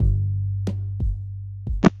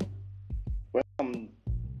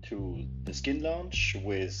Skin Lounge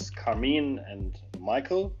with Carmine and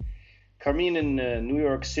Michael. Carmine in New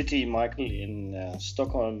York City, Michael in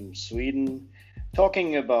Stockholm, Sweden,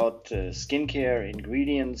 talking about skincare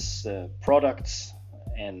ingredients, products,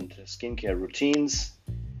 and skincare routines,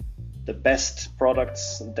 the best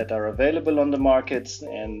products that are available on the market,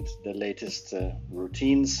 and the latest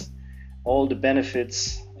routines, all the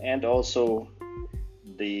benefits, and also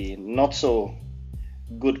the not so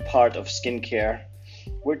good part of skincare.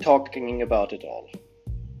 We're talking about it all.